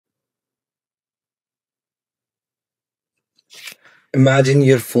Imagine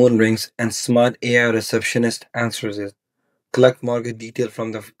your phone rings and smart AI receptionist answers it. Collect mortgage detail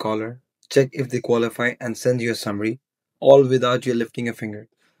from the caller, check if they qualify, and send you a summary, all without you lifting a finger.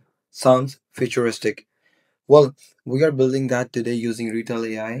 Sounds futuristic. Well, we are building that today using Retell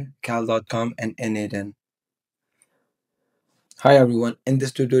AI, Cal.com, and N8N. Hi everyone, in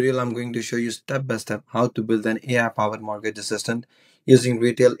this tutorial I'm going to show you step by step how to build an AI powered mortgage assistant using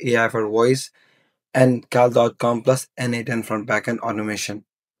Retell AI for voice and Cal.com plus N8N for backend automation.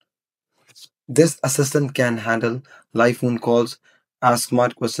 This assistant can handle live phone calls, ask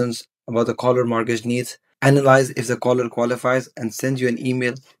smart questions about the caller mortgage needs, analyze if the caller qualifies, and send you an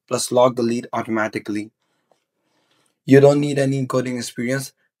email plus log the lead automatically. You don't need any coding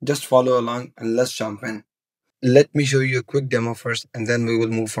experience, just follow along and let's jump in. Let me show you a quick demo first and then we will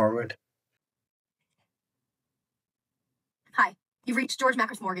move forward. Hi, you've reached George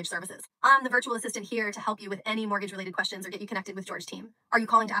Macris Mortgage Services. I'm the virtual assistant here to help you with any mortgage related questions or get you connected with George's team. Are you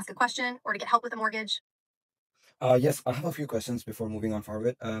calling to ask a question or to get help with a mortgage? Yes, I have a few questions before moving on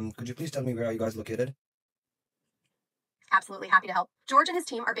forward. Could you please tell me where are you guys located? Absolutely happy to help. George and his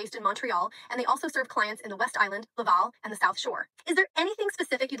team are based in Montreal, and they also serve clients in the West Island, Laval, and the South Shore. Is there anything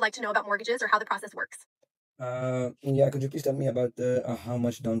specific you'd like to know about mortgages or how the process works? Yeah, could you please tell me about how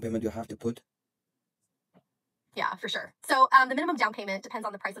much down payment you have to put? Yeah, for sure. So the minimum down payment depends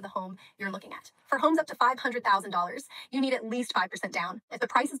on the price of the home you're looking at. For homes up to $500,000, you need at least 5% down. If the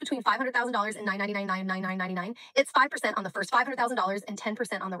price is between $500,000 and $999,999, it's 5% on the first $500,000 and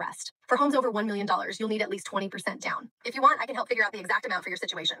 10% on the rest. For homes over $1 million, you'll need at least 20% down. If you want, I can help figure out the exact amount for your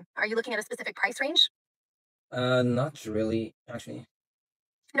situation. Are you looking at a specific price range? Not really, actually.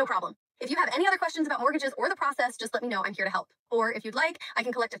 No problem. If you have any other questions about mortgages or the process, just let me know. I'm here to help. Or if you'd like, I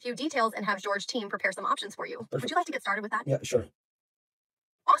can collect a few details and have George's team prepare some options for you. Would you like to get started with that? Yeah, sure.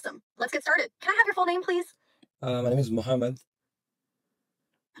 Awesome. Let's get started. Can I have your full name, please? My name is Mohammed.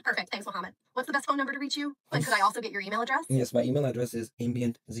 Perfect. Thanks, Mohammed. What's the best phone number to reach you? And could I also get your email address? Yes, my email address is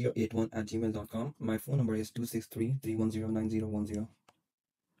ambient081@gmail.com. My phone number is 263-310-9010.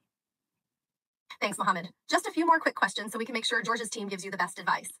 Thanks, Mohammed. Just a few more quick questions so we can make sure George's team gives you the best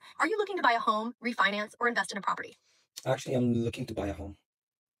advice. Are you looking to buy a home, refinance, or invest in a property? Actually, I'm looking to buy a home.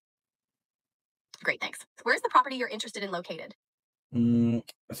 Great, thanks. Where's the property you're interested in located?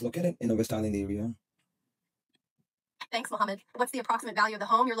 It's located in the West Island area. Thanks, Mohammed. What's the approximate value of the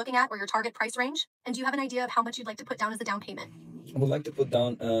home you're looking at or your target price range? And do you have an idea of how much you'd like to put down as a down payment? I would like to put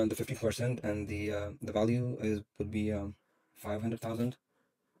down the 50% and the value would be 500,000.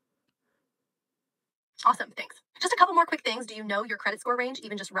 Awesome, thanks. Just a couple more quick things. Do you know your credit score range,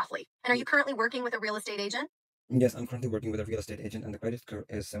 even just roughly? And are you currently working with a real estate agent? Yes, I'm currently working with a real estate agent and the credit score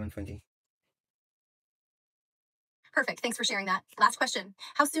is 720. Perfect. Thanks for sharing that. Last question.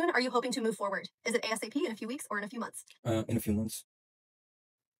 How soon are you hoping to move forward? Is it ASAP in a few weeks or in a few months? In a few months.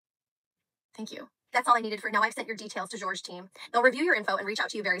 Thank you. That's all I needed for now. I've sent your details to George's team. They'll review your info and reach out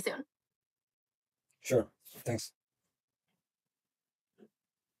to you very soon. Sure. Thanks.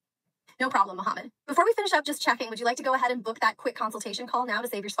 No problem, Mohammed. Before we finish up, just checking, would you like to go ahead and book that quick consultation call now to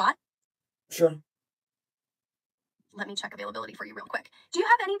save your spot? Sure. Let me check availability for you real quick. Do you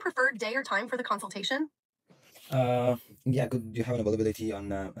have any preferred day or time for the consultation? Yeah, could you have an availability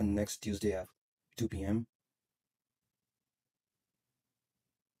on next Tuesday at 2 p.m.?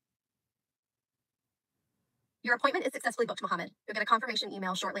 Your appointment is successfully booked, Mohammed. You'll get a confirmation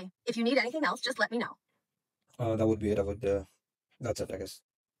email shortly. If you need anything else, just let me know. That would be it. That's it, I guess.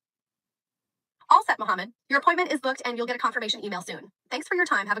 All set, Mohammed. Your appointment is booked and you'll get a confirmation email soon. Thanks for your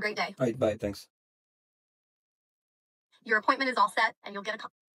time. Have a great day. All right, bye. Thanks. Your appointment is all set and you'll get a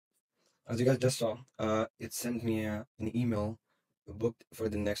As you guys just saw, it sent me an email booked for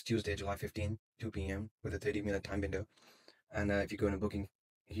the next Tuesday, July 15, 2 p.m. with a 30-minute time window. And if you go into booking,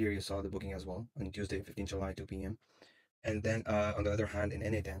 here you saw the booking as well on Tuesday, 15 July, 2 p.m. And then on the other hand, in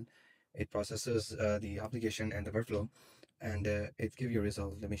N8N, it processes the application and the workflow, and it gives you a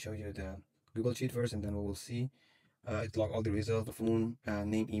result. Let me show you the Google Sheet first, and then we will see. It log all the results: the phone,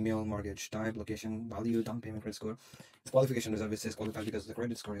 name, email, mortgage type, location, value, down payment, credit score. Its qualification reserve, it says qualified because the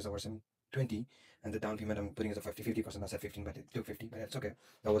credit score is over 720, and the down payment I'm putting is a 50%. I said 15, but it took 50, but it's okay.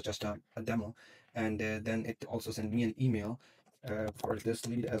 That was just a demo. And then it also sent me an email for this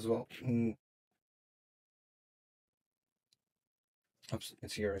lead as well. Oops,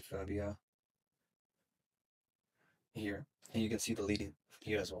 it's here. It's gonna be here, and you can see the lead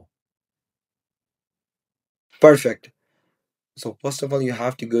here as well. Perfect. So first of all, you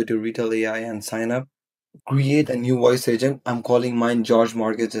have to go to Retell AI and sign up. Create a new voice agent. I'm calling mine George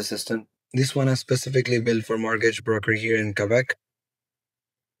Mortgage Assistant. This one I specifically built for mortgage broker here in Quebec.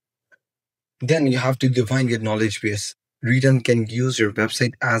 Then you have to define your knowledge base. Return can use your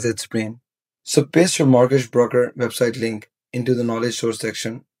website as its brain. So paste your mortgage broker website link into the knowledge source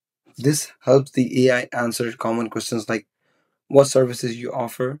section. This helps the AI answer common questions like what services you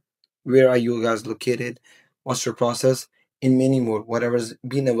offer, where are you guys located, what's your process, and many more. Whatever's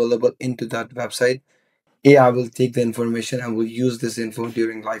been available into that website, AI will take the information and will use this info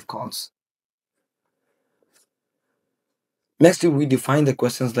during live calls. Next, we define the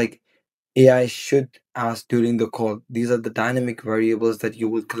questions like AI should ask during the call. These are the dynamic variables that you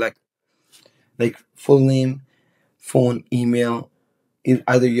will collect, like full name, phone, email,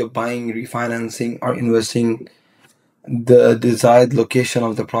 either you're buying, refinancing, or investing, the desired location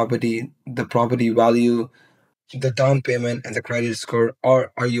of the property value, the down payment, and the credit score,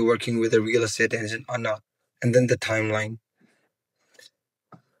 or are you working with a real estate agent or not? And then the timeline.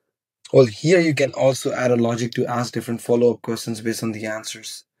 Well, here you can also add a logic to ask different follow up questions based on the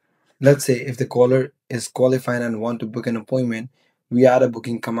answers. Let's say if the caller is qualified and want to book an appointment, we add a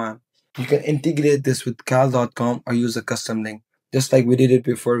booking command. You can integrate this with cal.com or use a custom link, just like we did it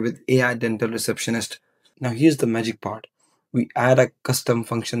before with AI Dental Receptionist. Now, here's the magic part. We add a custom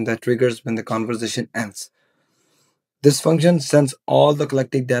function that triggers when the conversation ends. This function sends all the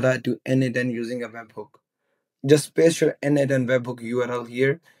collected data to N8N using a webhook. Just paste your N8N webhook URL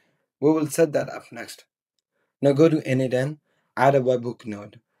here. We will set that up next. Now go to N8N, add a webhook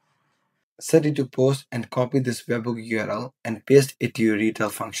node. Set it to post and copy this webhook URL and paste it to your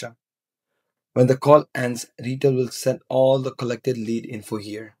Retell function. When the call ends, Retell will send all the collected lead info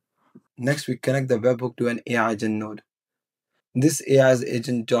here. Next, we connect the webhook to an AI agent node. This AI's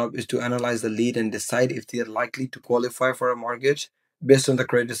agent job is to analyze the lead and decide if they are likely to qualify for a mortgage based on the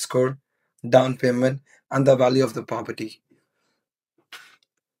credit score, down payment, and the value of the property.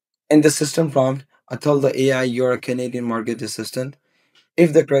 In the system prompt, I tell the AI you're a Canadian mortgage assistant.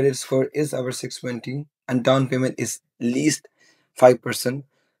 If the credit score is over 620 and down payment is least 5%,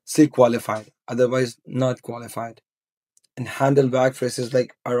 say qualified, otherwise not qualified. And handle back phrases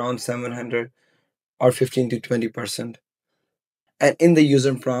like around 700 or 15 to 20%. And in the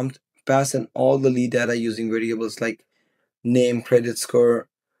user prompt, pass in all the lead data using variables like name, credit score,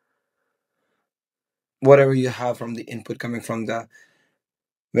 whatever you have from the input coming from the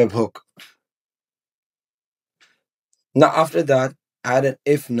webhook. Now, after that, add an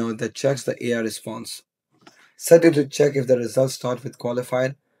if node that checks the AI response. Set it to check if the results start with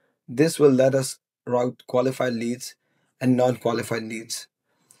qualified. This will let us route qualified leads and non-qualified leads.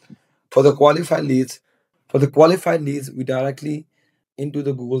 For the qualified leads, we directly into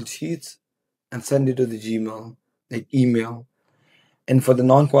the Google Sheets and send it to the Gmail, like email. And for the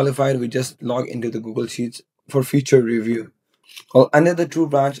non-qualified, we just log into the Google Sheets for future review. Well, under the true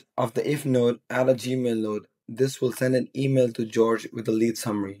branch of the if node, add a Gmail node. This will send an email to George with a lead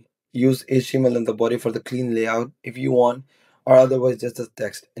summary. Use HTML in the body for the clean layout if you want, or otherwise just the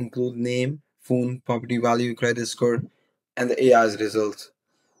text. Include name, phone, property value, credit score, and the AI's results.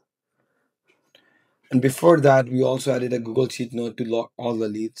 And before that, we also added a Google Sheet node to log all the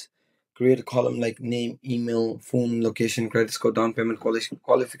leads. Create a column like name, email, phone, location, credit score, down payment,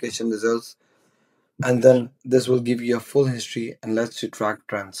 qualification results, and then this will give you a full history and lets you track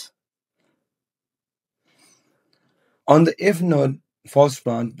trends. On the if node false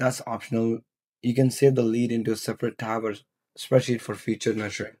branch, that's optional. You can save the lead into a separate tab or spreadsheet for future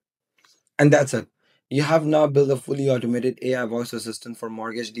nurturing. And that's it. You have now built a fully automated AI voice assistant for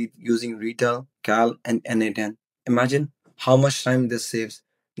mortgage lead using Retell, Cal, and N8N. Imagine how much time this saves.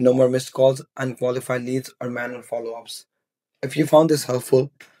 No more missed calls, unqualified leads, or manual follow ups. If you found this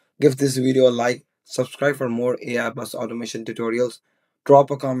helpful, give this video a like, subscribe for more AI plus automation tutorials,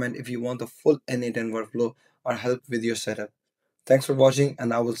 drop a comment if you want the full N8N workflow or help with your setup. Thanks for watching,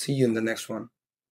 and I will see you in the next one.